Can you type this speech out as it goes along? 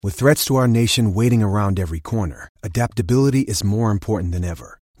With threats to our nation waiting around every corner, adaptability is more important than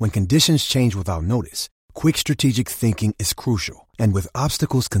ever. When conditions change without notice, quick strategic thinking is crucial. And with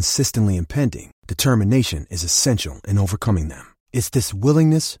obstacles consistently impending, determination is essential in overcoming them. It's this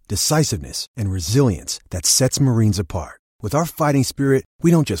willingness, decisiveness, and resilience that sets Marines apart. With our fighting spirit, we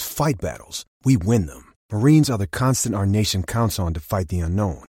don't just fight battles, we win them. Marines are the constant our nation counts on to fight the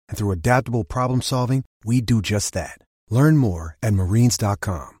unknown. And through adaptable problem solving, we do just that. Learn more at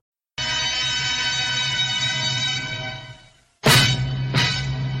marines.com.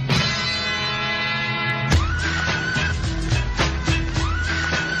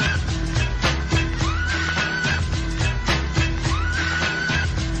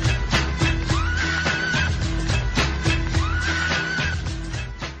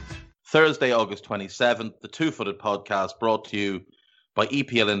 Thursday, August 27th, the Two-Footed Podcast brought to you by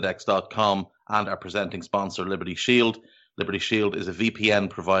EPLindex.com and our presenting sponsor, Liberty Shield. Liberty Shield is a VPN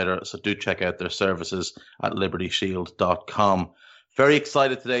provider, so do check out their services at libertyshield.com. Very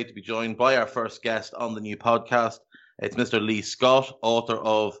excited today to be joined by our first guest on the new podcast. It's Mr. Lee Scott, author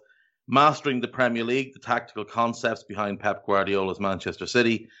of Mastering the Premier League, the Tactical Concepts Behind Pep Guardiola's Manchester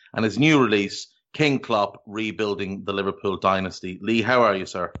City, and his new release, King Klopp, Rebuilding the Liverpool Dynasty. Lee, how are you,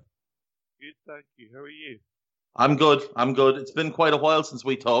 sir? Good, thank you. How are you? I'm good. It's been quite a while since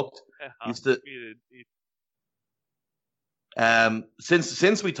we talked. Since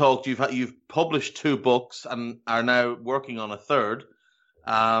we talked, you've published 2 books and are now working on a third,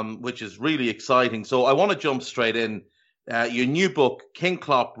 which is really exciting. So I want to jump straight in. Your new book, King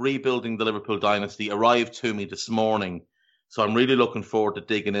Klopp, Rebuilding the Liverpool Dynasty, arrived to me this morning. So I'm really looking forward to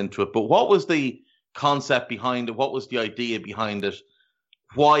digging into it. But what was the concept behind it? What was the idea behind it?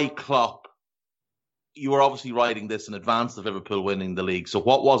 Why Klopp? You were obviously writing this in advance of Liverpool winning the league. So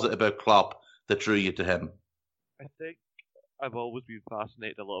what was it about Klopp that drew you to him? I think I've always been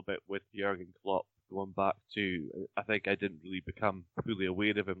fascinated a little bit with Jurgen Klopp, going back to, I think I didn't really become fully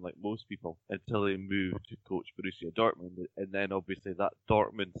aware of him like most people until he moved to coach Borussia Dortmund. And then obviously that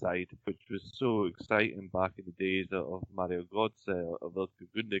Dortmund side, which was so exciting back in the days of Mario Götze, of Ilkay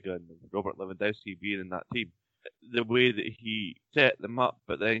Gundogan, and Robert Lewandowski being in that team. The way that he set them up,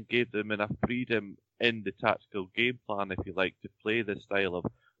 but then gave them enough freedom in the tactical game plan, if you like, to play this style of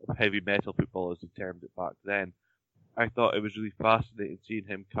heavy metal football, as he termed it back then. I thought it was really fascinating seeing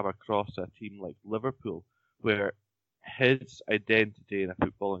him come across a team like Liverpool, where his identity in a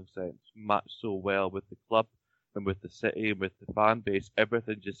footballing sense matched so well with the club and with the city and with the fan base.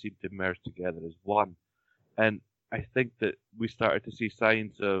 Everything just seemed to merge together as one. And I think that we started to see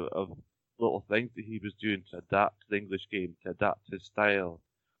signs of little things that he was doing to adapt to the English game, to adapt his style.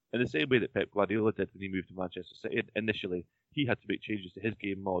 In the same way that Pep Guardiola did when he moved to Manchester City. Initially, he had to make changes to his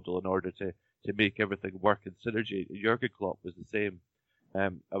game model in order to make everything work in synergy. Jurgen Klopp was the same.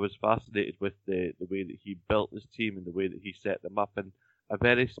 I was fascinated with the way that he built his team and the way that he set them up in a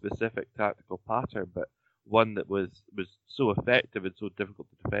very specific tactical pattern, but one that was so effective and so difficult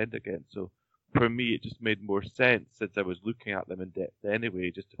to defend against. So for me, it just made more sense, since I was looking at them in depth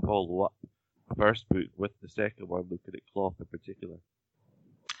anyway, just to follow up the first book with the second one, looking at Klopp in particular.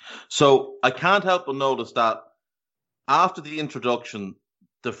 So I can't help but notice that after the introduction,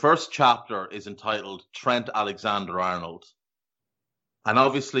 the first chapter is entitled Trent Alexander-Arnold. And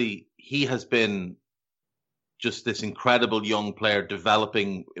obviously he has been just this incredible young player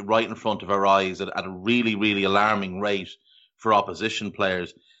developing right in front of our eyes at a really, really alarming rate for opposition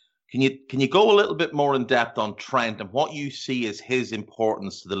players. Can you go a little bit more in depth on Trent and what you see as his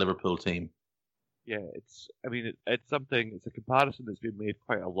importance to the Liverpool team? Yeah, it's a comparison that's been made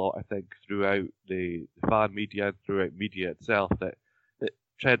quite a lot, I think, throughout the fan media and throughout media itself, that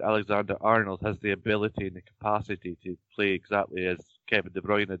Trent Alexander-Arnold has the ability and the capacity to play exactly as Kevin De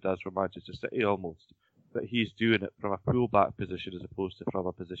Bruyne does for Manchester City almost, but he's doing it from a full-back position as opposed to from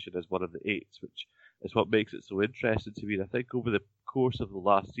a position as one of the eights, which is what makes it so interesting to me. And I think over the course of the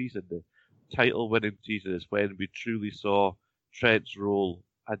last season, the title-winning season, is when we truly saw Trent's role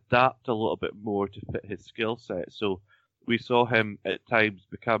adapt a little bit more to fit his skill set. So we saw him at times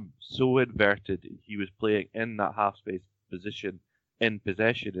become so inverted, he was playing in that half-space position in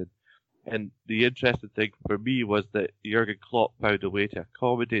possession. And the interesting thing for me was that Jurgen Klopp found a way to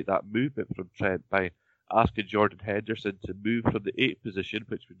accommodate that movement from Trent by asking Jordan Henderson to move from the 8th position,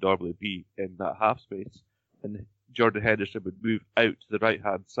 which would normally be in that half space, and Jordan Henderson would move out to the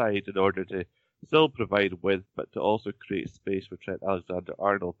right-hand side in order to still provide width, but to also create space for Trent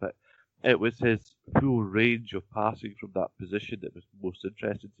Alexander-Arnold. But it was his full range of passing from that position that was most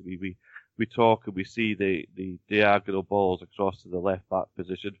interesting to me. We talk and we see the diagonal balls across to the left-back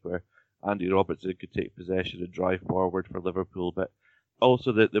position where Andy Robertson could take possession and drive forward for Liverpool, but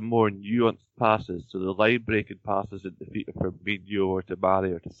also the more nuanced passes, so the line-breaking passes at the feet of Fabinho or to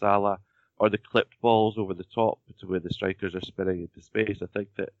Mane or to Salah, or the clipped balls over the top to where the strikers are spinning into space. I think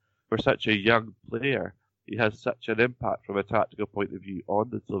that for such a young player, he has such an impact from a tactical point of view on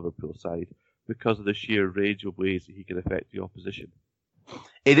the Liverpool side because of the sheer range of ways that he can affect the opposition.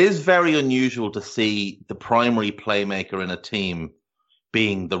 It is very unusual to see the primary playmaker in a team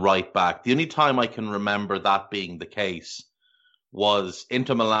being the right back. The only time I can remember that being the case was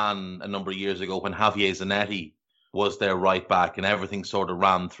Inter Milan a number of years ago when Javier Zanetti was their right back and everything sort of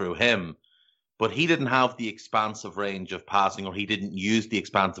ran through him. But he didn't have the expansive range of passing, or he didn't use the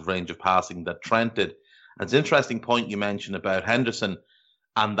expansive range of passing that Trent did. And it's an interesting point you mentioned about Henderson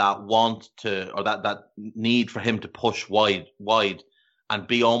and that want to, or that need for him to push wide and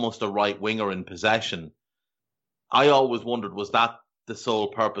be almost a right winger in possession. I always wondered, was that the sole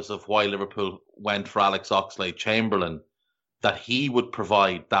purpose of why Liverpool went for Alex Oxlade-Chamberlain, that he would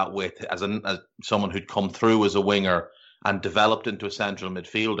provide that width as someone who'd come through as a winger and developed into a central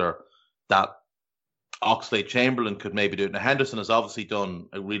midfielder, that Oxlade-Chamberlain could maybe do it. Now, Henderson has obviously done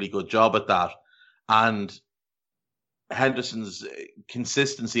a really good job at that. And Henderson's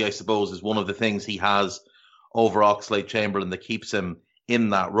consistency, I suppose, is one of the things he has over Oxlade-Chamberlain that keeps him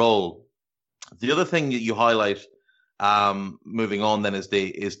in that role. The other thing that you highlight, moving on then, is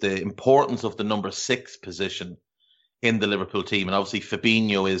the importance of the number 6 position in the Liverpool team. And obviously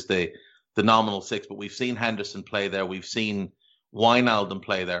Fabinho is the nominal 6, but we've seen Henderson play there. We've seen Wijnaldum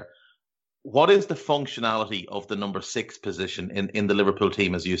play there. What is the functionality of the number 6 position in the Liverpool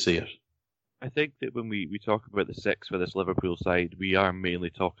team as you see it? I think that when we talk about the 6 for this Liverpool side, we are mainly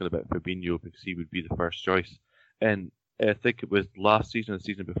talking about Fabinho because he would be the first choice. And I think it was last season and the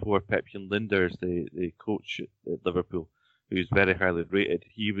season before, Pep-Jan Linders, the coach at Liverpool, who's very highly rated,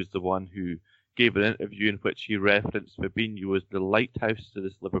 he was the one who gave an interview in which he referenced Fabinho as the lighthouse to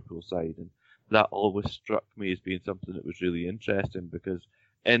this Liverpool side. And that always struck me as being something that was really interesting because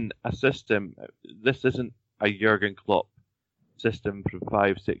in a system, this isn't a Jurgen Klopp system from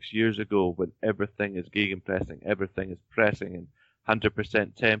 5-6 years ago when everything is gegenpressing, everything is pressing and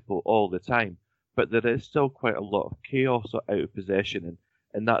 100% tempo all the time. But there is still quite a lot of chaos out of possession,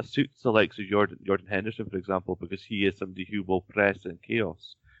 and that suits the likes of Jordan Henderson, for example, because he is somebody who will press in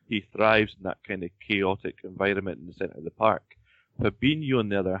chaos. He thrives in that kind of chaotic environment in the centre of the park. Fabinho, on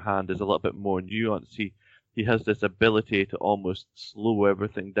the other hand, is a little bit more nuanced. He has this ability to almost slow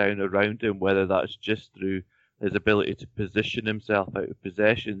everything down around him, whether that's just through his ability to position himself out of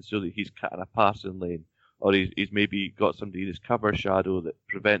possession so that he's cutting a passing lane, or he's maybe got somebody in his cover shadow that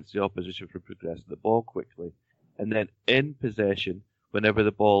prevents the opposition from progressing the ball quickly. And then in possession, whenever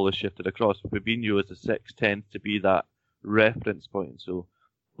the ball is shifted across, Fabinho as a 6 tends to be that reference point. So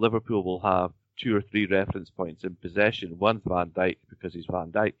Liverpool will have 2 or 3 reference points in possession. One's Van Dijk because he's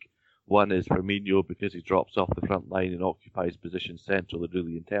Van Dijk. One is Firmino because he drops off the front line and occupies position centrally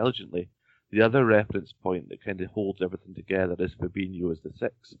really intelligently. The other reference point that kind of holds everything together is Fabinho as the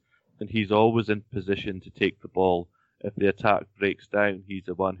 6. And he's always in position to take the ball. If the attack breaks down, he's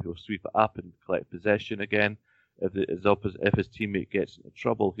the one who will sweep it up and collect possession again. If his teammate gets into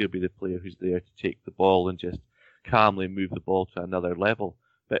trouble, he'll be the player who's there to take the ball and just calmly move the ball to another level.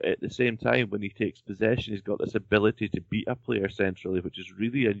 But at the same time, when he takes possession, he's got this ability to beat a player centrally, which is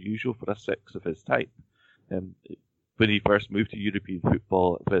really unusual for a 6 of his type. When he first moved to European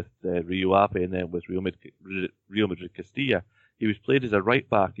football with Rio Ave and then with Real Madrid Castilla, he was played as a right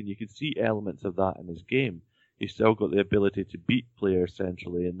back, and you can see elements of that in his game. He's still got the ability to beat players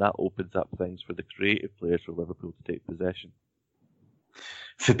centrally, and that opens up things for the creative players for Liverpool to take possession.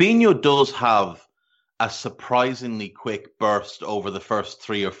 Fabinho does have a surprisingly quick burst over the first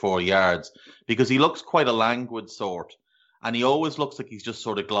 3 or 4 yards because he looks quite a languid sort, and he always looks like he's just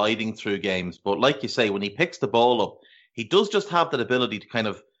sort of gliding through games. But like you say, when he picks the ball up, he does just have that ability to kind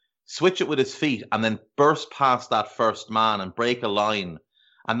of switch it with his feet and then burst past that first man and break a line.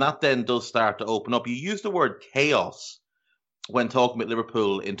 And that then does start to open up. You use the word chaos when talking about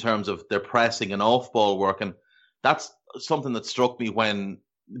Liverpool in terms of their pressing and off-ball work. And that's something that struck me when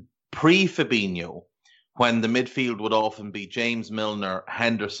pre-Fabinho, when the midfield would often be James Milner,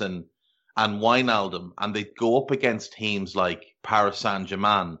 Henderson and Wijnaldum, and they'd go up against teams like Paris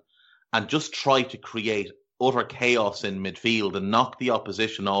Saint-Germain and just try to create utter chaos in midfield and knock the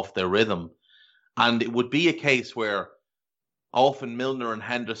opposition off their rhythm. And it would be a case where often Milner and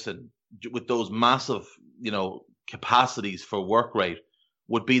Henderson, with those massive, capacities for work rate,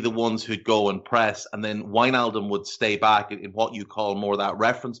 would be the ones who'd go and press, and then Wijnaldum would stay back in what you call more that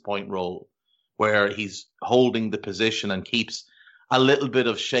reference point role, where he's holding the position and keeps a little bit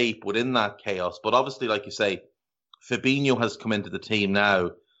of shape within that chaos. But obviously, like you say, Fabinho has come into the team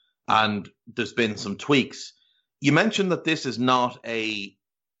now, and there's been some tweaks. You mentioned that this is not a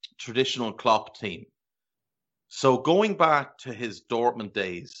traditional Klopp team. So going back to his Dortmund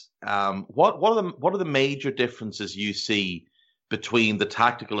days, what are the major differences you see between the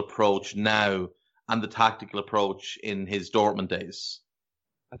tactical approach now and the tactical approach in his Dortmund days?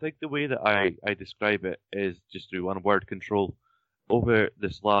 I think the way that I describe it is just through one word: control. Over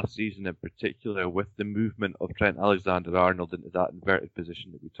this last season in particular, with the movement of Trent Alexander-Arnold into that inverted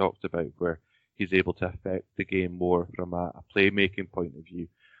position that we talked about, where he's able to affect the game more from a playmaking point of view,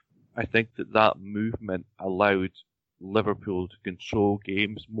 I think that movement allowed Liverpool to control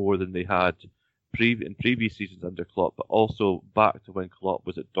games more than they had in previous seasons under Klopp, but also back to when Klopp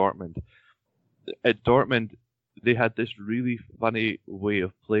was at Dortmund. At Dortmund, they had this really funny way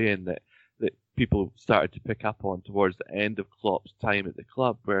of playing that people started to pick up on towards the end of Klopp's time at the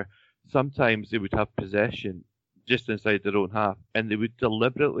club, where sometimes they would have possession just inside their own half, and they would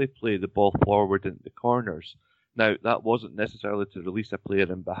deliberately play the ball forward into the corners. Now, that wasn't necessarily to release a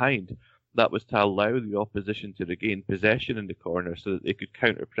player in behind. That was to allow the opposition to regain possession in the corner so that they could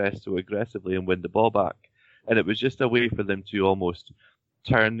counter-press so aggressively and win the ball back. And it was just a way for them to almost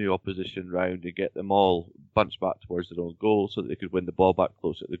turn the opposition round and get them all bunched back towards their own goal so that they could win the ball back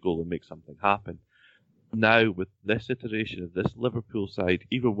close at the goal and make something happen. Now, with this iteration of this Liverpool side,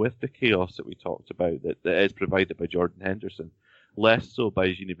 even with the chaos that we talked about that is provided by Jordan Henderson, less so by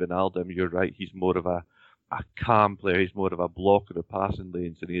Gini Wijnaldum, you're right, he's more of a calm player, he's more of a blocker of passing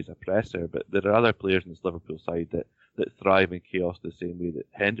lanes than he is a presser, but there are other players in this Liverpool side that thrive in chaos the same way that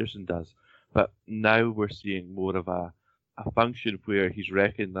Henderson does. But now we're seeing more of a function where he's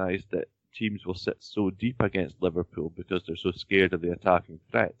recognised that teams will sit so deep against Liverpool because they're so scared of the attacking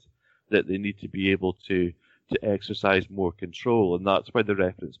threat that they need to be able to exercise more control, and that's where the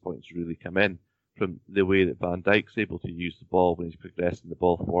reference points really come in, from the way that Van Dijk's able to use the ball when he's progressing the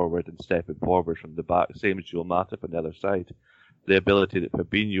ball forward and stepping forward from the back, same as Joel Matip on the other side. The ability that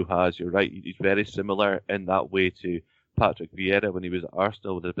Fabinho has, you're right, he's very similar in that way to Patrick Vieira when he was at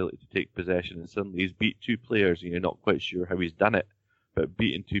Arsenal, with the ability to take possession, and suddenly he's beat two players and you're not quite sure how he's done it, but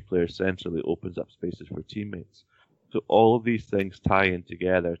beating two players centrally opens up spaces for teammates. So all of these things tie in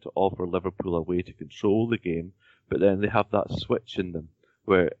together to offer Liverpool a way to control the game, but then they have that switch in them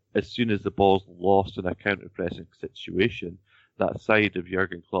where as soon as the ball's lost in a counter-pressing situation, that side of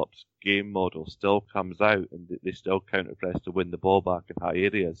Jurgen Klopp's game model still comes out and they still counter-press to win the ball back in high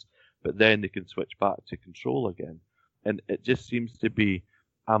areas, but then they can switch back to control again. And it just seems to be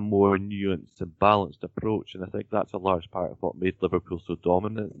a more nuanced and balanced approach, and I think that's a large part of what made Liverpool so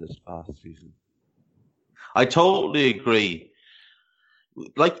dominant this past season. I totally agree.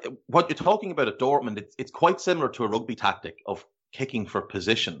 Like what you're talking about at Dortmund, it's quite similar to a rugby tactic of kicking for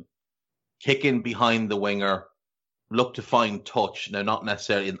position. Kick in behind the winger, look to find touch. Now, not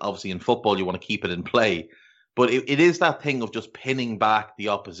necessarily, obviously in football you want to keep it in play, but it is that thing of just pinning back the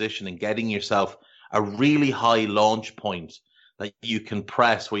opposition and getting yourself a really high launch point that you can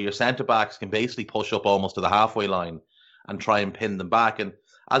press, where your centre-backs can basically push up almost to the halfway line and try and pin them back. And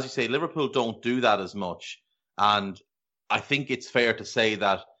as you say, Liverpool don't do that as much. And I think it's fair to say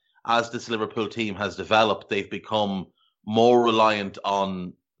that as this Liverpool team has developed, they've become more reliant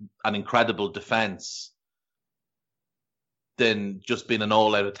on an incredible defence than just being an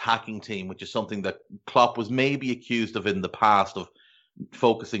all-out attacking team, which is something that Klopp was maybe accused of in the past, of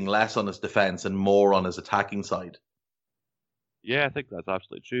focusing less on his defence and more on his attacking side. Yeah, I think that's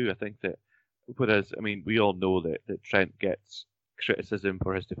absolutely true. I think that, whereas, I mean, we all know that Trent gets criticism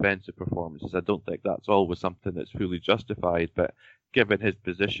for his defensive performances. I don't think that's always something that's fully justified, but given his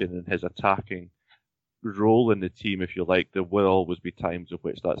position and his attacking role in the team, if you like, there will always be times in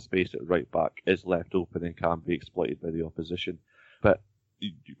which that space at right back is left open and can be exploited by the opposition. But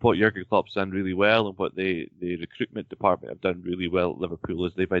what Jurgen Klopp's done really well, and what the recruitment department have done really well at Liverpool,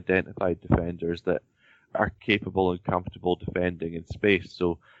 is they've identified defenders that are capable and comfortable defending in space.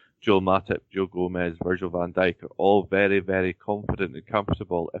 So Joel Matip, Joe Gomez, Virgil van Dijk are all very, very confident and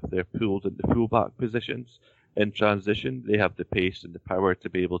comfortable if they're pulled into fullback positions in transition. They have the pace and the power to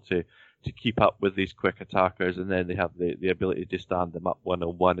be able to keep up with these quick attackers, and then they have the ability to stand them up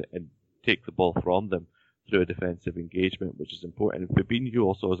one-on-one and take the ball from them through a defensive engagement, which is important. And Fabinho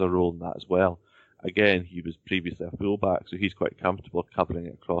also has a role in that as well. Again, he was previously a fullback, so he's quite comfortable covering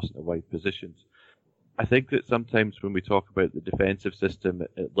it across into wide positions. I think that sometimes when we talk about the defensive system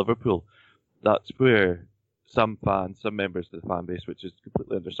at Liverpool, that's where some fans, some members of the fan base, which is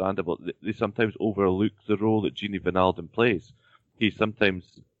completely understandable, they sometimes overlook the role that Gini Wijnaldum plays. He's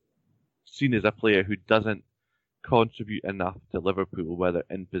sometimes seen as a player who doesn't contribute enough to Liverpool, whether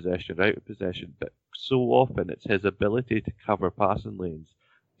in possession or out of possession, but so often it's his ability to cover passing lanes,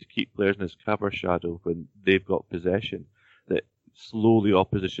 to keep players in his cover shadow when they've got possession, that slow the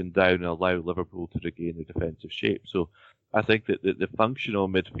opposition down and allow Liverpool to regain their defensive shape. So I think that the functional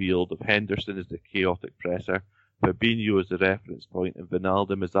midfield of Henderson as the chaotic presser, Fabinho as the reference point, and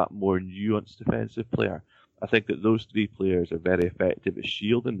Wijnaldum as that more nuanced defensive player. I think that those three players are very effective at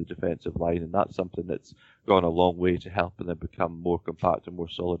shielding the defensive line, and that's something that's gone a long way to helping them become more compact and more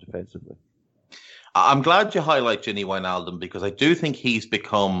solid defensively. I'm glad you highlight Gini Wijnaldum, because I do think he's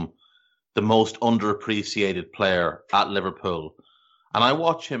become the most underappreciated player at Liverpool. And I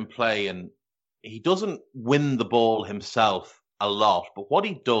watch him play, and he doesn't win the ball himself a lot, but what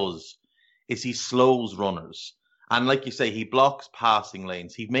he does is he slows runners. And like you say, he blocks passing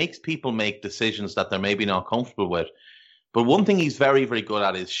lanes. He makes people make decisions that they're maybe not comfortable with. But one thing he's very, very good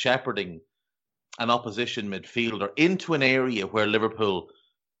at is shepherding an opposition midfielder into an area where Liverpool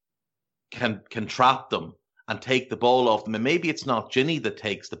can trap them and take the ball off them. And maybe it's not Gini that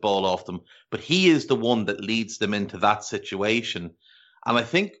takes the ball off them, but he is the one that leads them into that situation. And I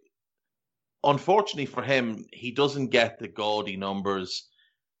think, unfortunately for him, he doesn't get the gaudy numbers,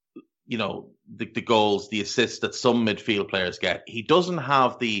 you know, the goals, the assists that some midfield players get. He doesn't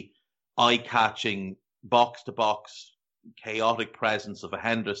have the eye-catching, box-to-box, chaotic presence of a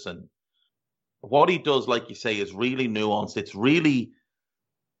Henderson. What he does, like you say, is really nuanced. It's really,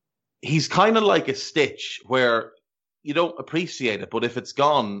 he's kind of like a stitch where you don't appreciate it, but if it's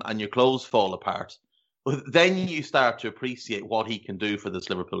gone and your clothes fall apart, then you start to appreciate what he can do for this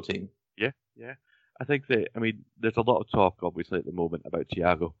Liverpool team. Yeah. I think that, there's a lot of talk, obviously, at the moment about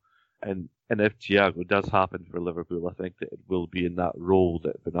Thiago. And if Thiago does happen for Liverpool, I think that it will be in that role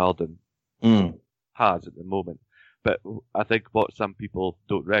that Wijnaldum has at the moment. But I think what some people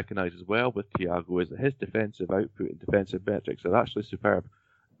don't recognise as well with Thiago is that his defensive output and defensive metrics are actually superb,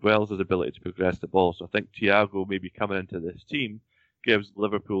 as well as his ability to progress the ball. So I think Thiago maybe coming into this team gives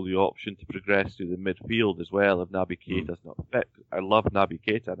Liverpool the option to progress through the midfield as well if Naby Keita's not fit. I love Naby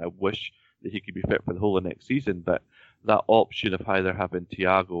Keita and I wish that he could be fit for the whole of next season, but that option of either having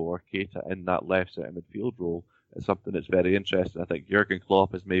Thiago or Keita in that left centre midfield role is something that's very interesting. I think Jurgen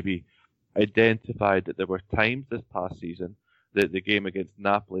Klopp has maybe identified that there were times this past season that the game against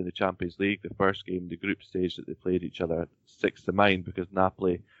Napoli in the Champions League, the first game, the group stage that they played each other, sticks to mind because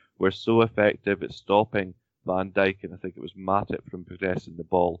Napoli were so effective at stopping Van Dijk and I think it was Matip from progressing the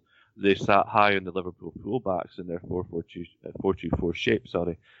ball. They sat high on the Liverpool fullbacks in their 4-2-4 shape,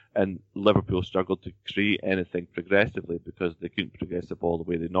 and Liverpool struggled to create anything progressively because they couldn't progress the ball the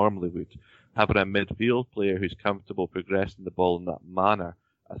way they normally would. Having a midfield player who's comfortable progressing the ball in that manner,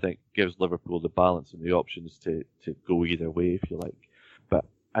 I think, gives Liverpool the balance and the options to go either way, if you like. But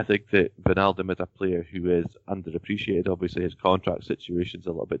I think that Wijnaldum is a player who is underappreciated. Obviously, his contract situation's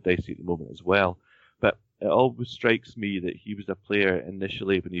a little bit dicey at the moment as well. But it always strikes me that he was a player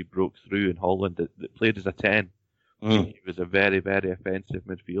initially when he broke through in Holland that played as a 10. He was a very, very offensive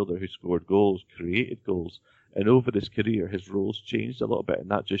midfielder who scored goals, created goals. And over his career, his roles changed a little bit.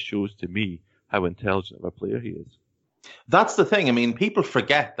 And that just shows to me how intelligent of a player he is. That's the thing. People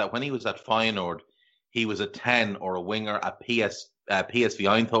forget that when he was at Feyenoord, he was a 10 or a winger. At PSV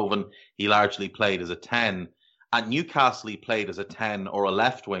Eindhoven, he largely played as a 10. At Newcastle, he played as a 10 or a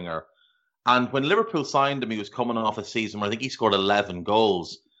left winger. And when Liverpool signed him, he was coming off a season where I think he scored 11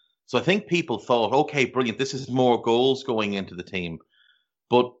 goals. So I think people thought, okay, brilliant, this is more goals going into the team.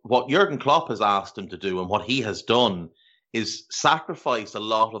 But what Jurgen Klopp has asked him to do and what he has done is sacrifice a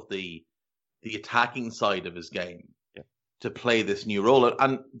lot of the attacking side of his game to play this new role.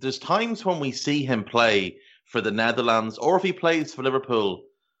 And there's times when we see him play for the Netherlands, or if he plays for Liverpool,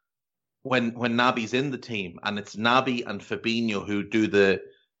 when Naby's in the team, and it's Naby and Fabinho who do the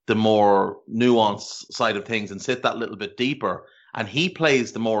more nuanced side of things and sit that little bit deeper, and he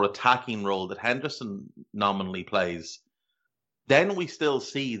plays the more attacking role that Henderson nominally plays, then we still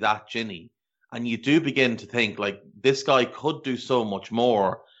see that Gini. And you do begin to think, like, this guy could do so much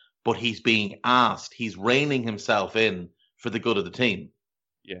more, but he's being asked. He's reining himself in for the good of the team.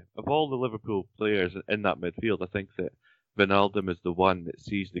 Yeah, of all the Liverpool players in that midfield, I think that Wijnaldum is the one that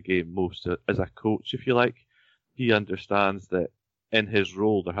sees the game most as a coach, if you like. He understands that in his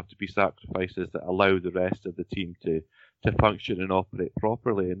role, there have to be sacrifices that allow the rest of the team to function and operate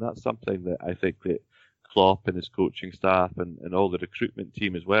properly. And that's something that I think that Klopp and his coaching staff and all the recruitment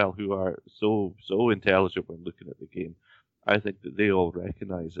team as well, who are so intelligent when looking at the game, I think that they all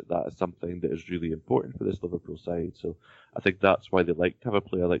recognise that is something that is really important for this Liverpool side. So I think that's why they like to have a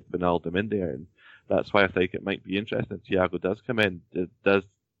player like Wijnaldum in there. And that's why I think it might be interesting if Thiago does come in. Does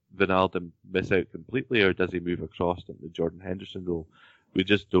Wijnaldum miss out completely, or does he move across into the Jordan Henderson role? We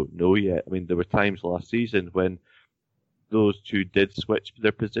just don't know yet. I mean, there were times last season when those two did switch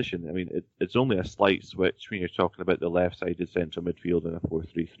their position. I mean, it's only a slight switch when you're talking about the left-sided central midfield in a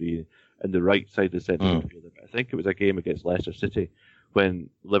 4-3-3 and the right-sided central midfield. I think it was a game against Leicester City when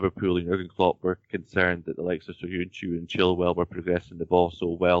Liverpool and Jurgen Klopp were concerned that the likes of Soyuncu and Chilwell were progressing the ball so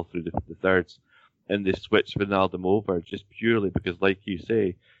well through the thirds, and they switched Wijnaldum over just purely because, like you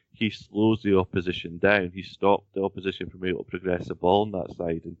say, he slows the opposition down. He stopped the opposition from able to progress the ball on that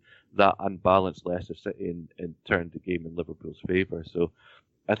side, and that unbalanced Leicester City and turned the game in Liverpool's favour. So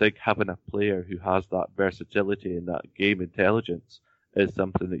I think having a player who has that versatility and that game intelligence is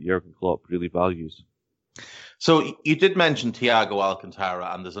something that Jurgen Klopp really values. So you did mention Thiago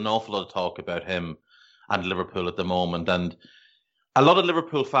Alcantara, and there's an awful lot of talk about him and Liverpool at the moment. And a lot of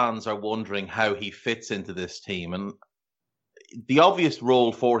Liverpool fans are wondering how he fits into this team. And the obvious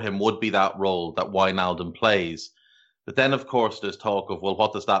role for him would be that role that Wijnaldum plays. But then, of course, there's talk of, well,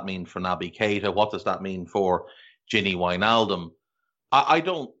 what does that mean for Naby Keita? What does that mean for Gini Wijnaldum? I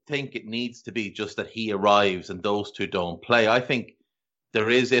don't think it needs to be just that he arrives and those two don't play. I think there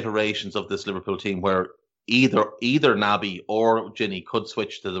is iterations of this Liverpool team where either Naby or Gini could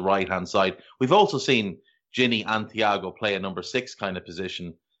switch to the right-hand side. We've also seen Gini and Thiago play a number 6 kind of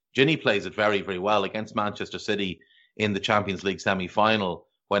position. Gini plays it very, very well against Manchester City in the Champions League semi-final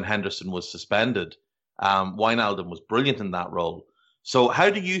when Henderson was suspended. Wijnaldum was brilliant in that role. So how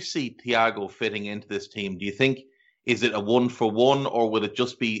do you see Thiago fitting into this team? Do you think, is it a 1-for-1, or will it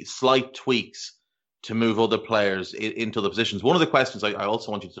just be slight tweaks to move other players into the positions? One of the questions I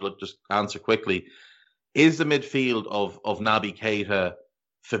also want you to just answer quickly, is the midfield of Naby Keita,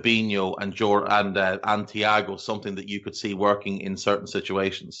 Fabinho and Thiago something that you could see working in certain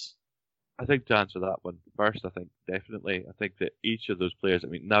situations? I think to answer that one first, I think definitely. I think that each of those players, I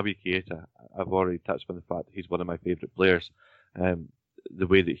mean, Naby Keita, I've already touched on the fact that he's one of my favourite players. The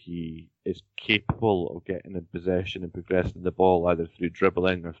way that he is capable of getting in possession and progressing the ball either through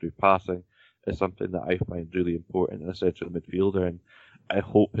dribbling or through passing is something that I find really important in a central midfielder, and I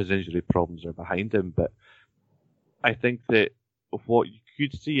hope his injury problems are behind him. But I think that what you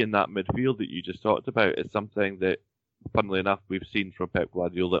could see in that midfield that you just talked about is something that, funnily enough, we've seen from Pep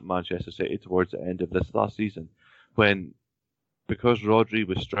Guardiola at Manchester City towards the end of this last season, when, because Rodri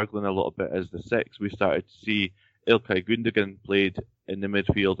was struggling a little bit as the 6, we started to see Ilkay Gundogan played in the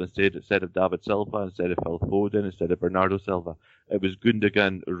midfield instead of David Silva, instead of Phil Foden, instead of Bernardo Silva. It was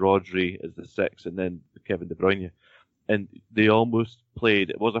Gundogan, Rodri as the 6, and then Kevin De Bruyne. And they almost played,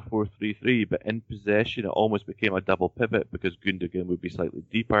 it was a 4-3-3, but in possession it almost became a double pivot because Gundogan would be slightly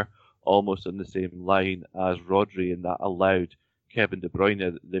deeper, almost on the same line as Rodri, and that allowed Kevin De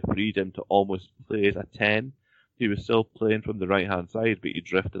Bruyne the freedom to almost play as a 10. He was still playing from the right-hand side, but he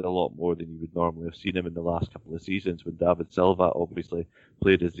drifted a lot more than you would normally have seen him in the last couple of seasons when David Silva obviously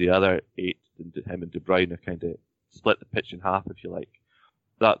played as the other 8, and him and De Bruyne kind of split the pitch in half, if you like.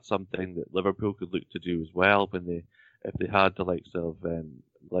 That's something that Liverpool could look to do as well if they had the likes of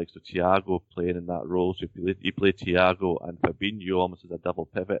Thiago playing in that role. So you play Thiago and Fabinho almost as a double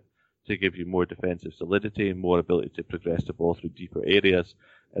pivot to give you more defensive solidity and more ability to progress the ball through deeper areas.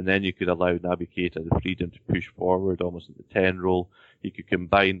 And then you could allow Naby Keita the freedom to push forward almost in the 10 role. You could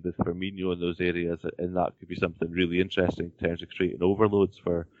combine with Firmino in those areas, and that could be something really interesting in terms of creating overloads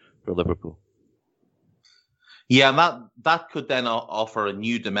for Liverpool. Yeah, and that could then offer a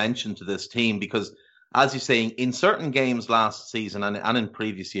new dimension to this team because, as you're saying, in certain games last season and in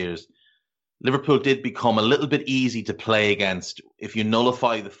previous years, Liverpool did become a little bit easy to play against. If you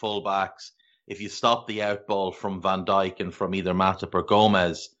nullify the fullbacks, if you stop the outball from Van Dijk and from either Matip or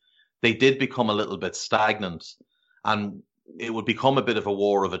Gomez, they did become a little bit stagnant. And it would become a bit of a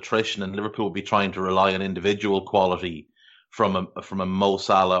war of attrition, and Liverpool would be trying to rely on individual quality from a Mo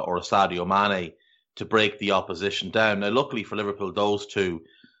Salah or a Sadio Mane to break the opposition down. Now, luckily for Liverpool, those two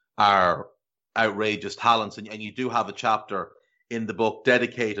are outrageous talents, and you do have a chapter in the book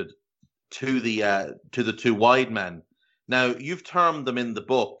dedicated to the two wide men. Now, you've termed them in the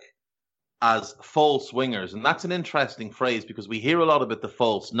book as false wingers, and that's an interesting phrase because we hear a lot about the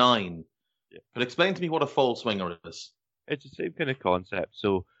false 9. Yeah. But explain to me what a false winger is. It's the same kind of concept.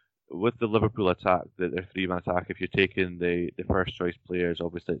 So with the Liverpool attack, their 3-man attack, if you're taking the first choice players,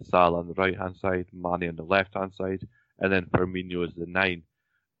 obviously it's Salah on the right-hand side, Mane on the left-hand side, and then Firmino is the 9.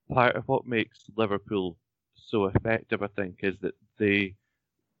 Part of what makes Liverpool so effective, I think, is that they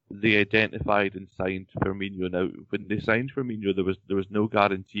identified and signed Firmino. Now, when they signed Firmino, there was no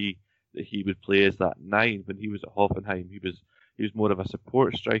guarantee that he would play as that 9. When he was at Hoffenheim, he was more of a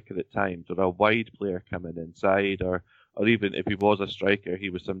support striker at times, or a wide player coming inside, or or even if he was a striker, he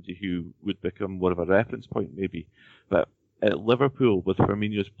was somebody who would become more of a reference point maybe. But at Liverpool, with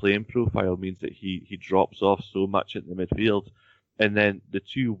Firmino's playing profile, means that he drops off so much in the midfield. And then the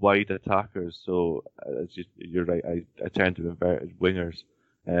two wide attackers, so you're right, I tend to inverted wingers.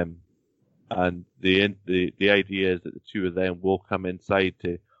 And the idea is that the two of them will come inside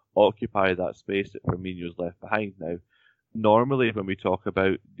to occupy that space that Firmino's left behind. Now, normally when we talk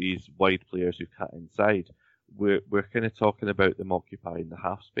about these wide players who cut inside, we're kind of talking about them occupying the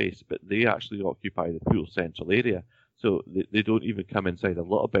half space, but they actually occupy the full central area. So they don't even come inside a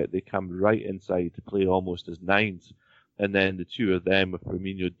little bit, they come right inside to play almost as nines. And then the two of them with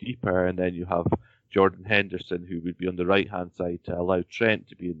Firmino deeper, and then you have Jordan Henderson, who would be on the right-hand side to allow Trent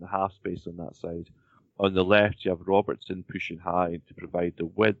to be in the half space on that side. On the left, you have Robertson pushing high to provide the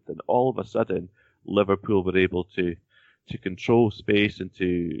width, and all of a sudden, Liverpool were able to control space and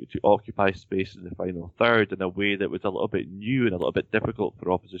to occupy space in the final third in a way that was a little bit new and a little bit difficult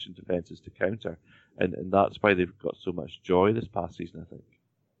for opposition defences to counter. And that's why they've got so much joy this past season, I think.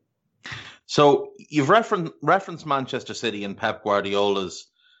 So you've referenced Manchester City and Pep Guardiola's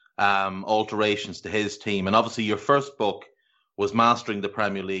alterations to his team. And obviously your first book was Mastering the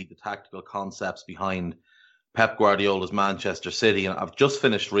Premier League, the tactical concepts behind Pep Guardiola's Manchester City. And I've just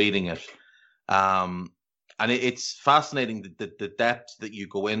finished reading it. And it's fascinating, the depth that you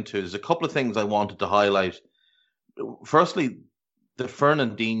go into. There's a couple of things I wanted to highlight. Firstly, the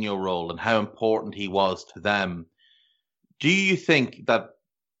Fernandinho role and how important he was to them. Do you think that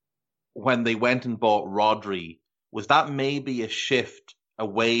when they went and bought Rodri, was that maybe a shift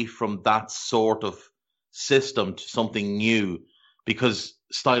away from that sort of system to something new? Because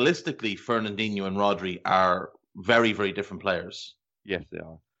stylistically, Fernandinho and Rodri are very, very different players. Yes, they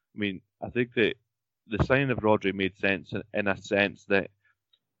are. I mean, I think that the signing of Rodri made sense in a sense that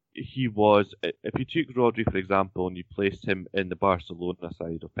he was, if you took Rodri, for example, and you placed him in the Barcelona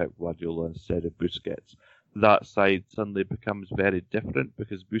side of Pep Guardiola instead of Busquets, that side suddenly becomes very different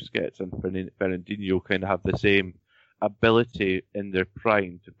because Busquets and Fernandinho kind of have the same ability in their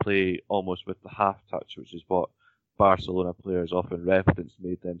prime to play almost with the half touch, which is what Barcelona players often reference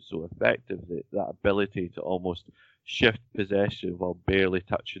made them so effective. That ability to almost shift possession while barely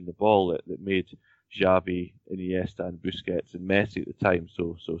touching the ball that made Xavi, Iniesta and Busquets and Messi at the time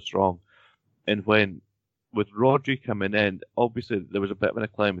so strong. And when with Rodri coming in, obviously there was a bit of an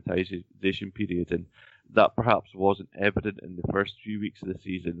acclimatization period, and that perhaps wasn't evident in the first few weeks of the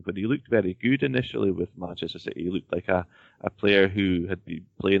season. When he looked very good initially with Manchester City, he looked like a player who had been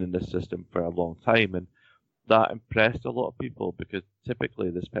playing in this system for a long time, and that impressed a lot of people because typically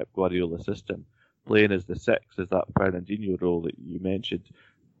this Pep Guardiola system, playing as the six, as that Fernandinho role that you mentioned,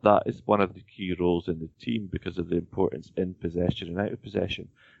 that is one of the key roles in the team because of the importance in possession and out of possession.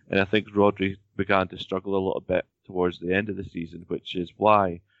 And I think Rodri began to struggle a little bit towards the end of the season, which is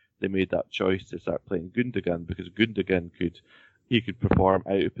why they made that choice to start playing Gundogan, because Gundogan could perform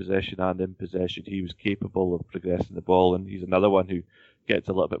out of possession and in possession. He was capable of progressing the ball, and he's another one who gets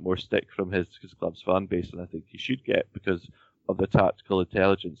a little bit more stick from his club's fan base, and I think he should get because of the tactical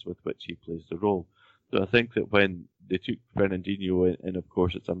intelligence with which he plays the role. So I think that when they took Fernandinho in, and of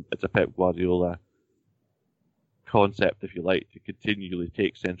course it's a Pep Guardiola concept, if you like, to continually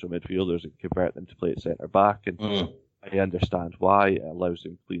take central midfielders and convert them to play at centre back, and I understand why. It allows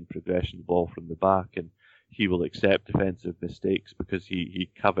him clean progression of the ball from the back, and he will accept defensive mistakes because he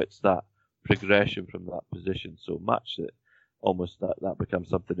covets that progression from that position so much that almost that becomes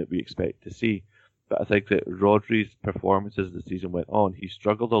something that we expect to see. But I think that Rodri's performances as the season went on, he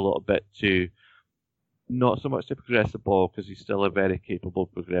struggled a little bit to not so much to progress the ball because he's still a very capable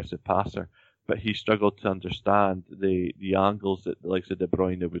progressive passer, but he struggled to understand the angles that the likes of De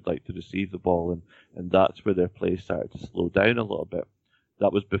Bruyne would like to receive the ball, and that's where their play started to slow down a little bit.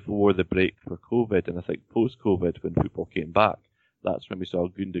 That was before the break for COVID, and I think post-COVID, when football came back, that's when we saw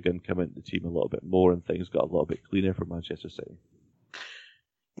Gundogan come into the team a little bit more and things got a little bit cleaner for Manchester City.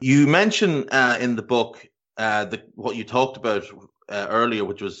 You mentioned in the book what you talked about earlier,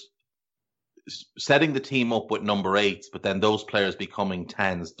 which was setting the team up with number 8s, but then those players becoming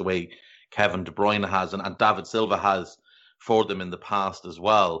 10s, the way Kevin De Bruyne has and David Silva has for them in the past as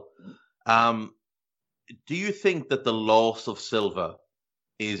well. Do you think that the loss of Silva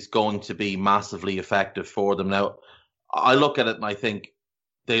is going to be massively effective for them? Now, I look at it and I think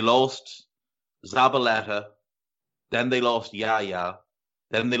they lost Zabaleta, then they lost Yaya,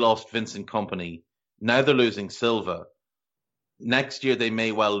 then they lost Vincent Kompany. Now they're losing Silva. Next year, they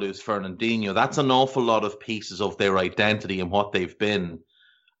may well lose Fernandinho. That's an awful lot of pieces of their identity and what they've been.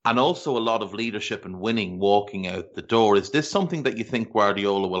 And also a lot of leadership and winning walking out the door. Is this something that you think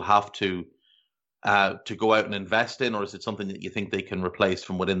Guardiola will have to to go out and invest in, or is it something that you think they can replace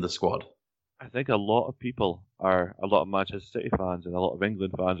from within the squad? I think a lot of Manchester City fans and a lot of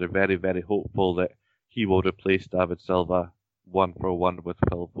England fans are very, very hopeful that he will replace David Silva 1-for-1 with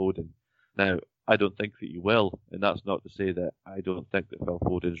Phil Foden. Now, I don't think that he will, and that's not to say that I don't think that Phil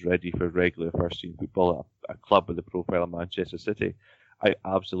Foden is ready for regular first-team football at a club with the profile of Manchester City. I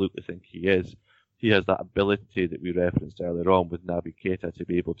absolutely think he is. He has that ability that we referenced earlier on with Naby Keita to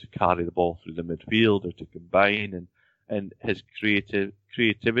be able to carry the ball through the midfield or to combine, and his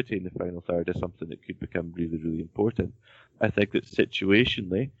creativity in the final third is something that could become really, really important. I think that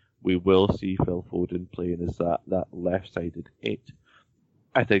situationally, we will see Phil Foden playing as that left-sided 8.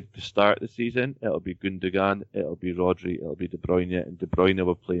 I think to start the season, it'll be Gundogan, it'll be Rodri, it'll be De Bruyne, and De Bruyne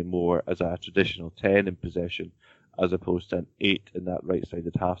will play more as a traditional 10 in possession as opposed to an 8 in that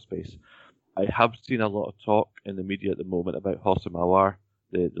right-sided half space. I have seen a lot of talk in the media at the moment about Houssem Aouar,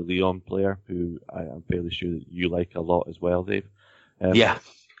 the Lyon player, who I am fairly sure that you like a lot as well, Dave. Yeah.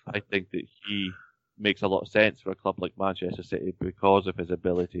 I think that he makes a lot of sense for a club like Manchester City because of his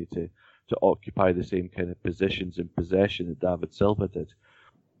ability to occupy the same kind of positions in possession that David Silva did.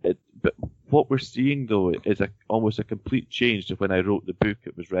 But what we're seeing, though, is almost a complete change to when I wrote the book.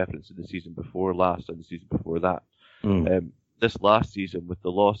 It was referenced in the season before last and the season before that. This last season, with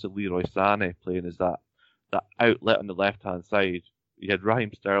the loss of Leroy Sané playing as that outlet on the left-hand side, you had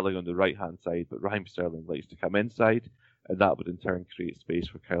Raheem Sterling on the right-hand side, but Raheem Sterling likes to come inside, and that would in turn create space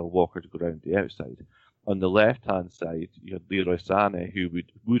for Kyle Walker to go around the outside. On the left-hand side, you had Leroy Sané, who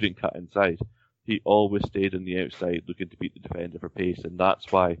wouldn't cut inside. He always stayed on the outside looking to beat the defender for pace, and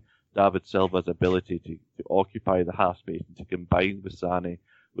that's why David Silva's ability to occupy the half space and to combine with Sané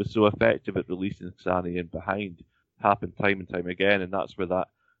was so effective at releasing Sané in behind. Happened time and time again, and that's where that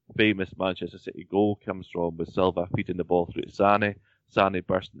famous Manchester City goal comes from, with Silva feeding the ball through to Sané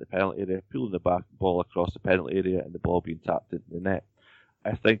bursting the penalty area, pulling the back ball across the penalty area, and the ball being tapped into the net.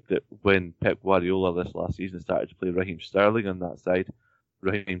 I think that when Pep Guardiola this last season started to play Raheem Sterling on that side,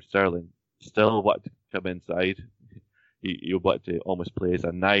 Raheem Sterling still wanted to come inside. He wanted to almost play as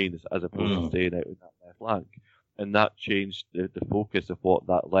a 9 as opposed to staying out in that left flank. And that changed the focus of what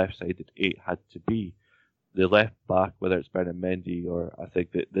that left-sided 8 had to be. The left back, whether it's Bernard Mendy or I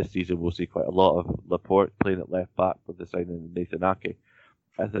think that this season we'll see quite a lot of Laporte playing at left back with the signing of Nathan Ake.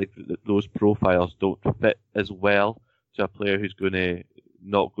 I think that those profiles don't fit as well to a player who's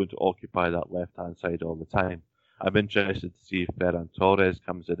not going to occupy that left-hand side all the time. I'm interested to see if Ferran Torres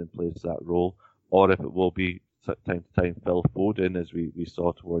comes in and plays that role, or if it will be time to time Phil Foden, as we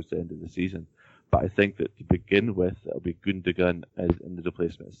saw towards the end of the season. But I think that to begin with, it'll be Gundogan in the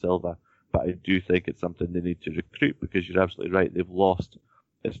replacement of Silva. But I do think it's something they need to recruit, because you're absolutely right. They've lost.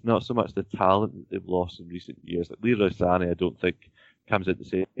 It's not so much the talent that they've lost in recent years. Like Leroy Sané, I don't think comes into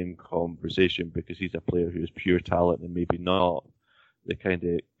the same conversation because he's a player who is pure talent and maybe not the kind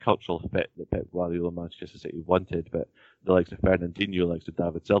of cultural fit that Pep Guardiola and Manchester City wanted. But the likes of Fernandinho, the likes of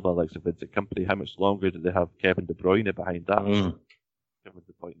David Silva, the likes of Vincent Kompany, how much longer do they have Kevin De Bruyne behind that? Coming to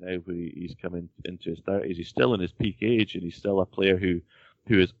the point now where he's coming into his 30s. He's still in his peak age, and he's still a player who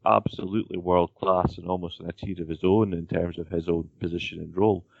is absolutely world class and almost in a tier of his own in terms of his own position and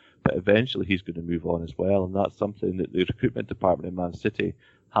role. But eventually he's going to move on as well, and that's something that the recruitment department in Man City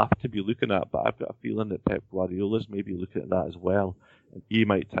have to be looking at. But I've got a feeling that Pep Guardiola's maybe looking at that as well, and he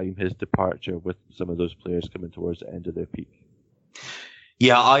might time his departure with some of those players coming towards the end of their peak.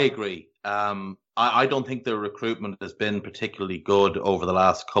 Yeah, I agree. I don't think their recruitment has been particularly good over the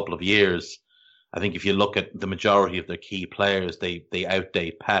last couple of years. I think if you look at the majority of their key players, they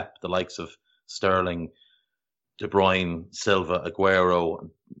outdate Pep, the likes of Sterling, De Bruyne, Silva, Aguero,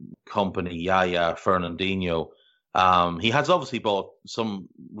 Kompany, Yaya, Fernandinho. He has obviously bought some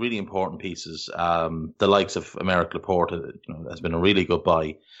really important pieces. The likes of Aymeric Laporte, has been a really good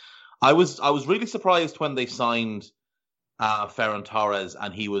buy. I was really surprised when they signed Ferran Torres,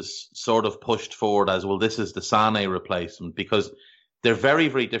 and he was sort of pushed forward as, well, this is the Sané replacement, because they're very,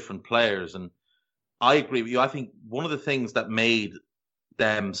 very different players. And I agree with you. I think one of the things that made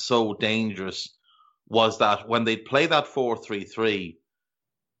them so dangerous was that when they play that 4-3-3,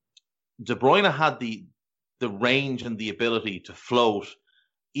 De Bruyne had the range and the ability to float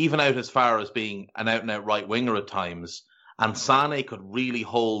even out as far as being an out-and-out right winger at times. And Sané could really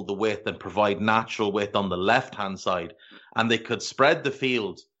hold the width and provide natural width on the left-hand side. And they could spread the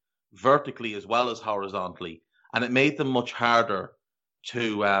field vertically as well as horizontally. And it made them much harder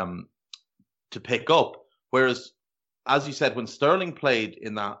to pick up. Whereas, as you said, when Sterling played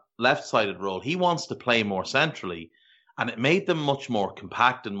in that left-sided role, he wants to play more centrally. And it made them much more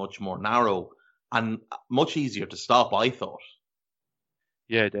compact and much more narrow and much easier to stop, I thought.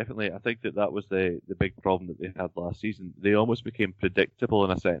 Yeah, definitely. I think that was the big problem that they had last season. They almost became predictable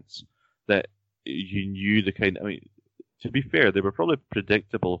in a sense that you knew the kind. I mean, to be fair, they were probably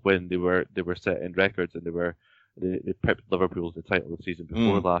predictable when they were setting records and they pipped Liverpool to the title of the season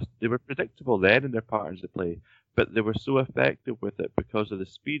before last. They were predictable then in their patterns of play, but they were so effective with it because of the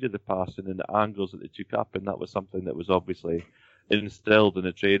speed of the passing and the angles that they took up, and that was something that was obviously instilled in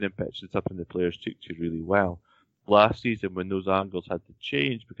the training pitch and something the players took to really well. Last season, when those angles had to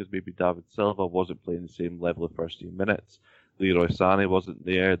change because maybe David Silva wasn't playing the same level of first team minutes, Leroy Sané wasn't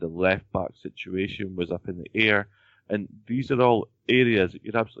there, the left back situation was up in the air, and these are all areas that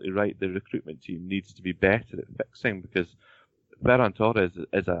you're absolutely right, the recruitment team needs to be better at fixing, because Ferran Torres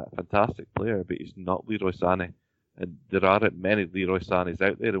is a fantastic player, but he's not Leroy Sané, and there aren't many Leroy Sanés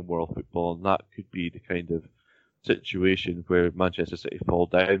out there in world football, and that could be the kind of situation where Manchester City fall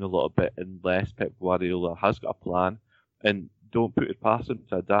down a little bit unless Pep Guardiola has got a plan, and don't put it past him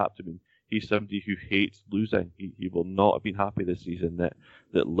to adapt. I mean, he's somebody who hates losing. He will not have been happy this season that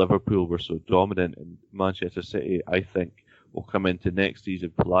Liverpool were so dominant, and Manchester City, I think, will come into next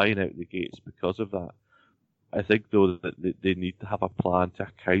season flying out the gates because of that. I think, though, that they need to have a plan to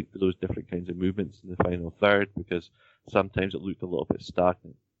account for those different kinds of movements in the final third, because sometimes it looked a little bit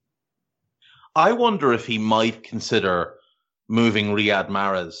stagnant. I wonder if he might consider moving Riyad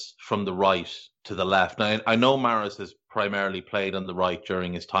Mahrez from the right to the left. Now, I know Mahrez has primarily played on the right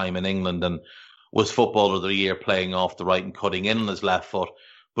during his time in England and was Footballer of the Year playing off the right and cutting in on his left foot.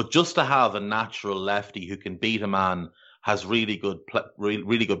 But just to have a natural lefty who can beat a man, has really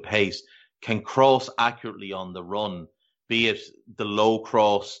good pace, can cross accurately on the run, be it the low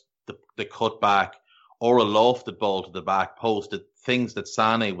cross, the cut back, or a lofted ball to the back post, things that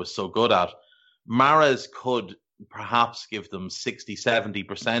Sané was so good at. Mahrez could perhaps give them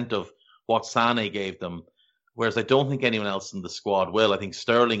 60-70% of what Sané gave them, whereas I don't think anyone else in the squad will. I think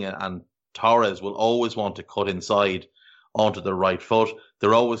Sterling and Torres will always want to cut inside onto the right foot.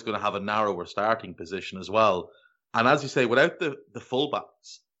 They're always going to have a narrower starting position as well. And as you say, without the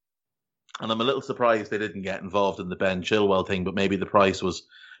fullbacks, and I'm a little surprised they didn't get involved in the Ben Chilwell thing, but maybe the price was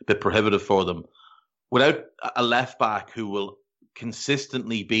a bit prohibitive for them. Without a left back who will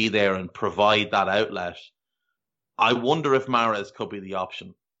consistently be there and provide that outlet, I wonder if Mahrez could be the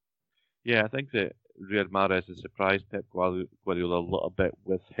option. Yeah, I think that Riyad Mahrez has surprised Pep Guardiola a little bit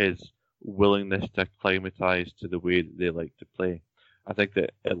with his willingness to acclimatise to the way that they like to play. I think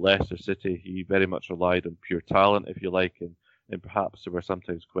that at Leicester City, he very much relied on pure talent, if you like, and perhaps there were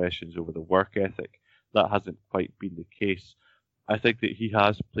sometimes questions over the work ethic. That hasn't quite been the case. I think that he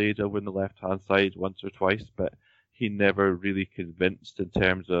has played over on the left-hand side once or twice, but he never really convinced in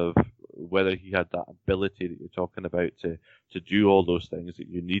terms of whether he had that ability that you're talking about to do all those things that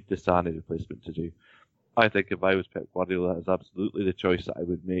you need the Sané replacement to do. I think if I was Pep Guardiola, that is absolutely the choice that I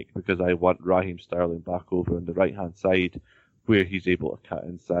would make, because I want Raheem Sterling back over on the right-hand side where he's able to cut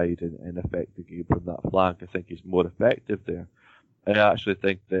inside and affect the game from that flank. I think he's more effective there. I actually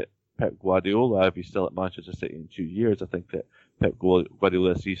think that Pep Guardiola, if he's still at Manchester City in 2 years, I think that Pep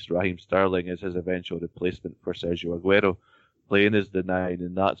Guardiola sees Raheem Sterling as his eventual replacement for Sergio Aguero, playing as the 9,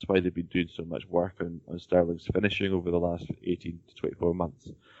 and that's why they've been doing so much work on Sterling's finishing over the last 18 to 24 months.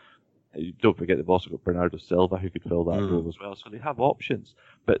 Don't forget they've also got Bernardo Silva who could fill that role as well, so they have options.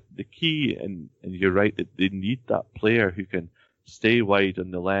 But the key, and you're right, that they need that player who can stay wide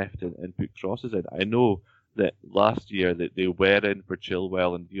on the left and put crosses in. I know that last year that they were in for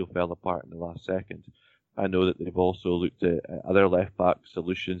Chilwell and deal fell apart in the last second. I know that they've also looked at other left-back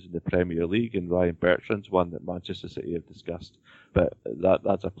solutions in the Premier League, and Ryan Bertrand's one that Manchester City have discussed. But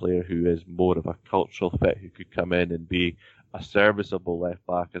that's a player who is more of a cultural fit, who could come in and be a serviceable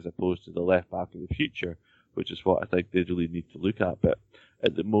left-back as opposed to the left-back of the future, which is what I think they really need to look at. But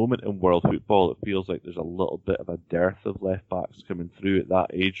at the moment in world football, it feels like there's a little bit of a dearth of left-backs coming through at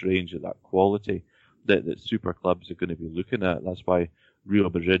that age range, at that quality, that super clubs are going to be looking at. That's why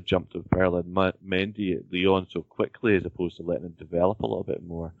Real Madrid jumped on Ferland Mendy at Lyon so quickly as opposed to letting him develop a little bit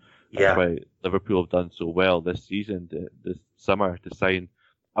more. That's why Liverpool have done so well this season, this summer, to sign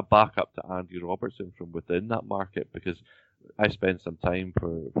a backup to Andy Robertson from within that market, because I spent some time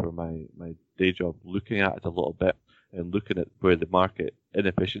for my day job looking at it a little bit and looking at where the market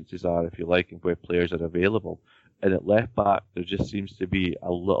inefficiencies are, if you like, and where players are available. And at left back, there just seems to be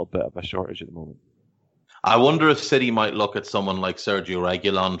a little bit of a shortage at the moment. I wonder if City might look at someone like Sergio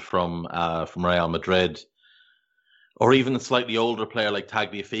Reguilon from Real Madrid, or even a slightly older player like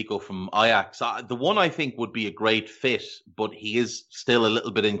Tagliafico from Ajax. The one I think would be a great fit, but he is still a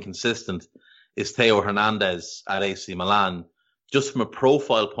little bit inconsistent, is Theo Hernandez at AC Milan. Just from a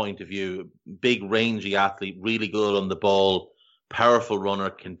profile point of view, big rangy athlete, really good on the ball, powerful runner,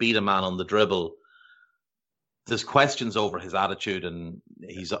 can beat a man on the dribble. There's questions over his attitude, and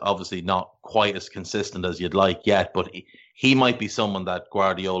he's obviously not quite as consistent as you'd like yet, but he might be someone that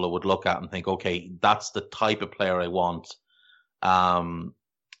Guardiola would look at and think, okay, that's the type of player I want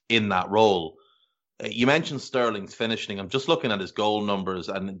in that role. You mentioned Sterling's finishing. I'm just looking at his goal numbers,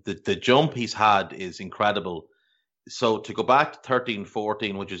 and the jump he's had is incredible. So to go back to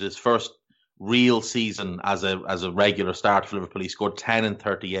 13-14, which is his first real season as a regular starter for Liverpool, he scored 10 and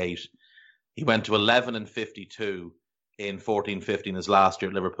 38. He went to 11 and 52 in 14-15 his last year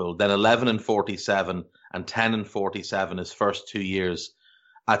at Liverpool, then 11 and 47 and 10 and 47 his first 2 years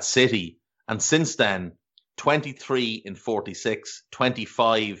at City. And since then, 23 in 46,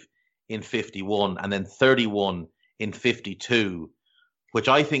 25 in 51, and then 31 in 52, which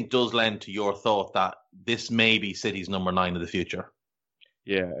I think does lend to your thought that this may be City's number 9 of the future.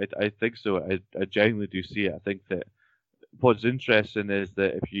 Yeah, I think so. I genuinely do see it. I think that what's interesting is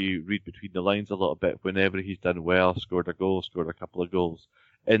that if you read between the lines a little bit, whenever he's done well, scored a goal, scored a couple of goals,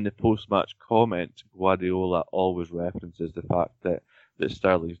 in the post-match comment, Guardiola always references the fact that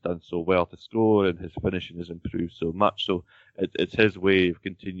Sterling's done so well to score and his finishing has improved so much. So it's his way of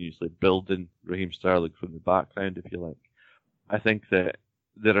continuously building Raheem Sterling from the background, if you like. I think that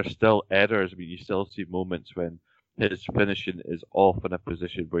there are still errors. I mean, you still see moments when his finishing is off in a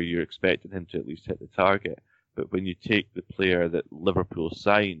position where you're expecting him to at least hit the target. But when you take the player that Liverpool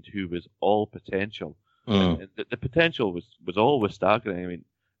signed, who was all potential, and the potential was always staggering. I mean,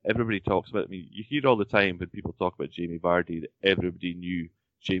 everybody talks about it. I mean, you hear all the time when people talk about Jamie Vardy that everybody knew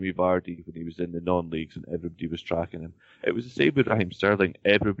Jamie Vardy when he was in the non-leagues and everybody was tracking him. It was the same with Raheem Sterling.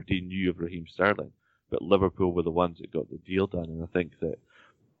 Everybody knew of Raheem Sterling, but Liverpool were the ones that got the deal done. And I think that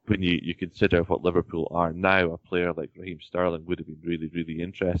when you consider what Liverpool are now, a player like Raheem Sterling would have been really, really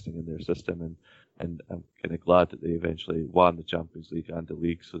interesting in their system. And I'm kind of glad that they eventually won the Champions League and the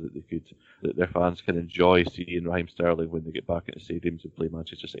league so that their fans can enjoy seeing Raheem Sterling when they get back into stadiums and play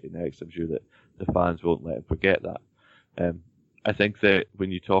Manchester City next. I'm sure that the fans won't let him forget that. I think that when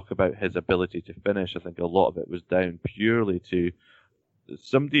you talk about his ability to finish, I think a lot of it was down purely to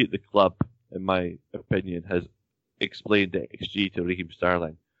somebody at the club, in my opinion, has explained XG to Raheem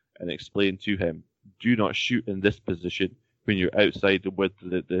Sterling and explained to him, do not shoot in this position. When you're outside the width of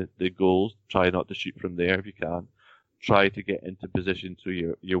the goals, try not to shoot from there if you can. Try to get into position so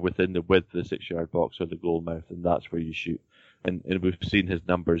you're within the width of the 6-yard box or the goal mouth, and that's where you shoot. And we've seen his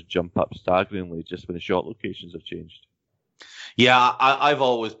numbers jump up staggeringly just when the shot locations have changed. Yeah, I've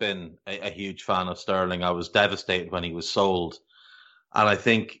always been a huge fan of Sterling. I was devastated when he was sold. And I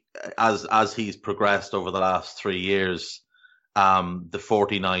think as he's progressed over the last 3 years, the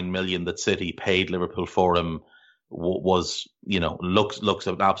 49 million that City paid Liverpool for him was, looks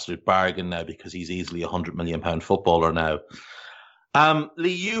an absolute bargain now because he's easily £100 million footballer now.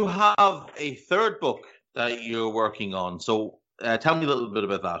 Lee, you have a third book that you're working on. So tell me a little bit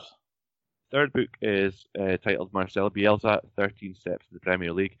about that. Third book is titled Marcelo Bielsa, 13 Steps to the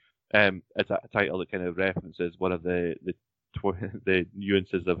Premier League. It's a title that kind of references one of the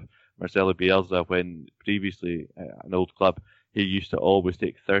nuances of Marcelo Bielsa when previously at an old club, he used to always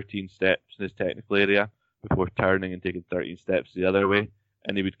take 13 steps in his technical area before turning and taking 13 steps the other way.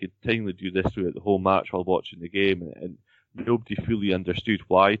 And he would continually do this throughout the whole match while watching the game. And nobody fully understood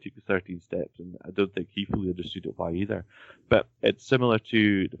why he took the 13 steps. And I don't think he fully understood it why either. But it's similar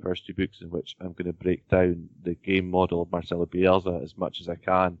to the first two books in which I'm going to break down the game model of Marcelo Bielsa as much as I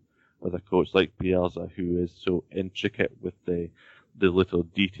can with a coach like Bielsa, who is so intricate with the little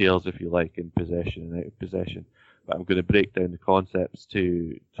details, if you like, in possession and out of possession. But I'm going to break down the concepts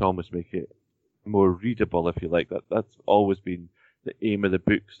to almost make it more readable, if you like. That's always been the aim of the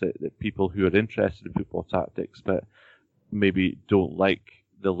books, that people who are interested in football tactics but maybe don't like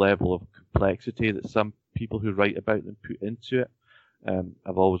the level of complexity that some people who write about them put into it.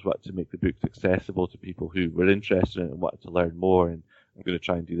 I've always wanted to make the books accessible to people who were interested in it and wanted to learn more, and I'm going to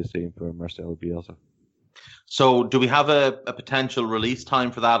try and do the same for Marcelo Bielsa. So do we have a potential release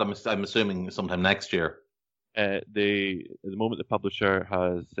time for that? I'm assuming sometime next year. At the moment, the publisher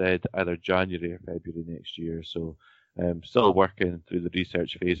has said either January or February next year. So still working through the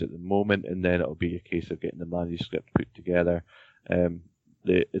research phase at the moment, and then it'll be a case of getting the manuscript put together.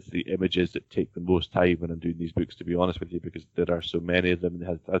 It's the images that take the most time when I'm doing these books, to be honest with you, because there are so many of them and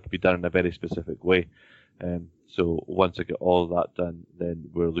they have to be done in a very specific way. So once I get all of that done, then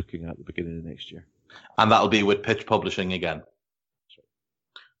we're looking at the beginning of next year. And that'll be with Pitch Publishing again. Right.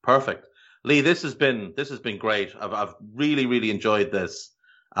 Perfect. Lee, this has been great. I've really, really enjoyed this.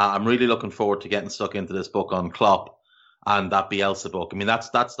 I'm really looking forward to getting stuck into this book on Klopp and that Bielsa book. I mean, that's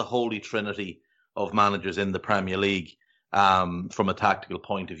the holy trinity of managers in the Premier League. from a tactical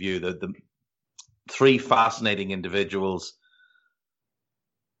point of view. The three fascinating individuals,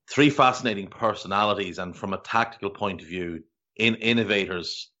 three fascinating personalities, and from a tactical point of view,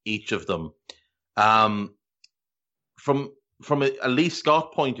 innovators, each of them. From a Lee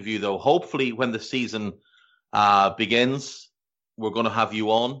Scott point of view, though, hopefully when the season begins, we're going to have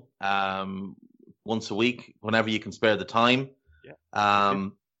you on once a week, whenever you can spare the time,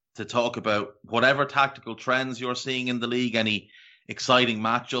 to talk about whatever tactical trends you're seeing in the league, any exciting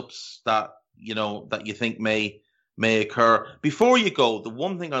matchups that you think may occur. Before you go, the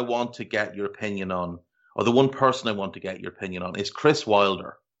one thing I want to get your opinion on, or the one person I want to get your opinion on, is Chris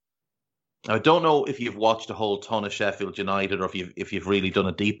Wilder. Now, I don't know if you've watched a whole ton of Sheffield United, or if you've really done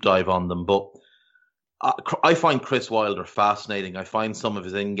a deep dive on them, but I find Chris Wilder fascinating. I find some of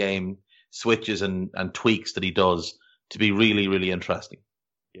his in-game switches and tweaks that he does to be really, really interesting.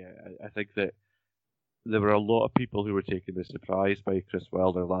 Yeah, I think that there were a lot of people who were taken by surprise by Chris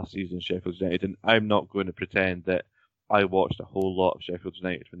Wilder last season in Sheffield United, and I'm not going to pretend that I watched a whole lot of Sheffield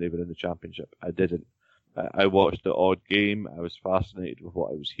United when they were in the Championship. I didn't. I watched the odd game. I was fascinated with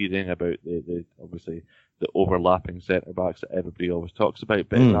what I was hearing about the obviously the overlapping centre-backs that everybody always talks about,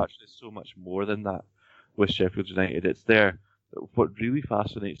 but it's actually so much more than that with Sheffield United. It's there. What really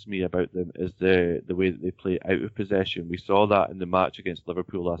fascinates me about them is the way that they play out of possession. We saw that in the match against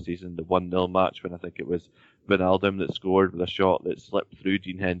Liverpool last season, the 1-0 match, when I think it was Wijnaldum that scored with a shot that slipped through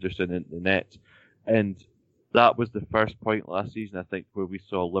Dean Henderson into the net. And that was the first point last season, I think, where we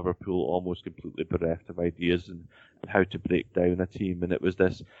saw Liverpool almost completely bereft of ideas and how to break down a team. And it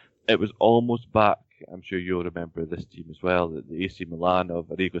was almost back, I'm sure you'll remember this team as well, the AC Milan of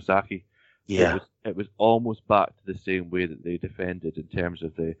Arrigo Sacchi. Yeah. It was almost back to the same way that they defended in terms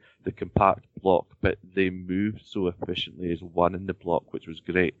of the compact block, but they moved so efficiently as one in the block, which was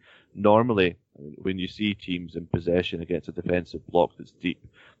great. Normally, when you see teams in possession against a defensive block that's deep,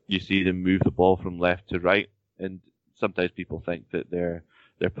 you see them move the ball from left to right, and sometimes people think that they're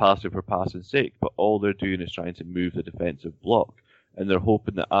passive for passing's sake, but all they're doing is trying to move the defensive block, and they're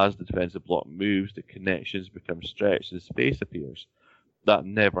hoping that as the defensive block moves, the connections become stretched and space appears. That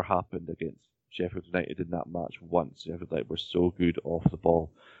never happened against Sheffield United in that match once. Sheffield United were so good off the ball.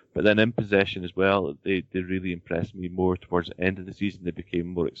 But then in possession as well, they really impressed me more towards the end of the season. They became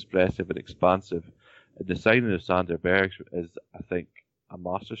more expressive and expansive. And the signing of Sander Berge is, I think, a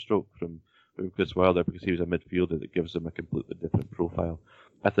masterstroke from Chris Wilder, because he was a midfielder that gives him a completely different profile.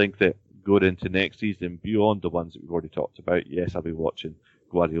 I think that going into next season, beyond the ones that we've already talked about, yes, I'll be watching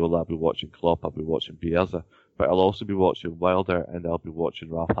Guardiola, I'll be watching Klopp, I'll be watching Bielsa, but I'll also be watching Wilder, and I'll be watching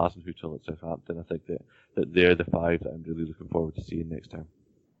Ralph Hasenhüttl at Southampton. I think that they're the five that I'm really looking forward to seeing next time.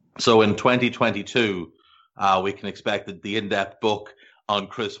 So in 2022, we can expect the in-depth book on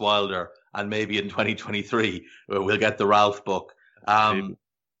Chris Wilder, and maybe in 2023 we'll get the Ralph book.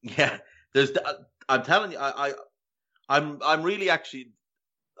 Yeah, I'm telling you, I'm really actually.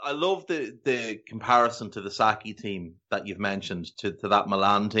 I love the comparison to the Sacchi team that you've mentioned to that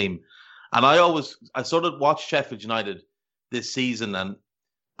Milan team. And I sort of watched Sheffield United this season, and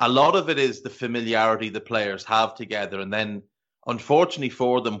a lot of it is the familiarity the players have together. And then, unfortunately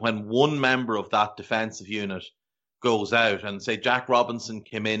for them, when one member of that defensive unit goes out, and say Jack Robinson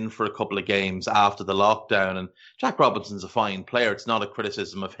came in for a couple of games after the lockdown, and Jack Robinson's a fine player. It's not a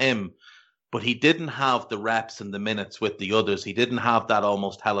criticism of him. But he didn't have the reps and the minutes with the others. He didn't have that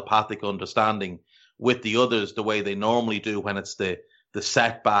almost telepathic understanding with the others the way they normally do when it's the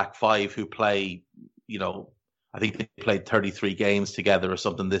setback five who play, I think they played 33 games together or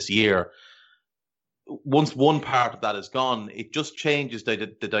something this year. Once one part of that is gone, it just changes the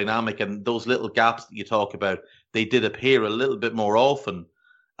dynamic, and those little gaps that you talk about, they did appear a little bit more often.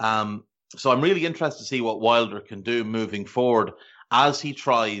 So I'm really interested to see what Wilder can do moving forward as he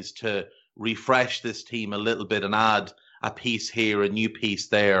tries to refresh this team a little bit and add a piece here, a new piece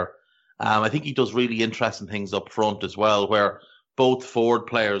there. I think he does really interesting things up front as well, where both forward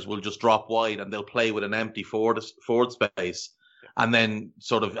players will just drop wide and they'll play with an empty forward space, and then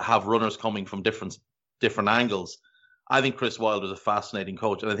sort of have runners coming from different angles. I think Chris Wilder is a fascinating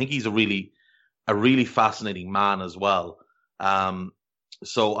coach, and I think he's a really fascinating man as well.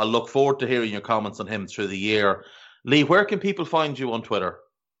 So I look forward to hearing your comments on him through the year. Lee, where can people find you on Twitter?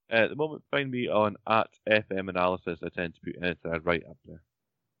 At the moment, find me on @FMAnalysis. I tend to put anything I write up there.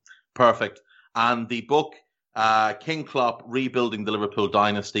 Perfect. And the book, King Klopp, Rebuilding the Liverpool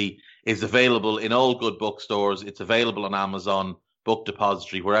Dynasty, is available in all good bookstores. It's available on Amazon, Book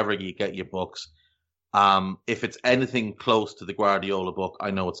Depository, wherever you get your books. If it's anything close to the Guardiola book,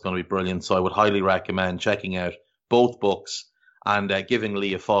 I know it's going to be brilliant. So I would highly recommend checking out both books and giving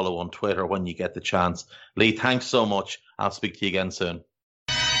Lee a follow on Twitter when you get the chance. Lee, thanks so much. I'll speak to you again soon.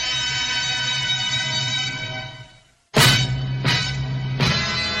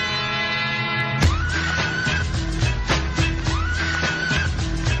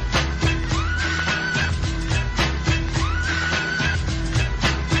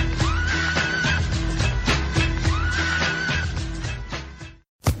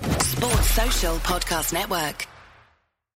 Sports Social Podcast Network.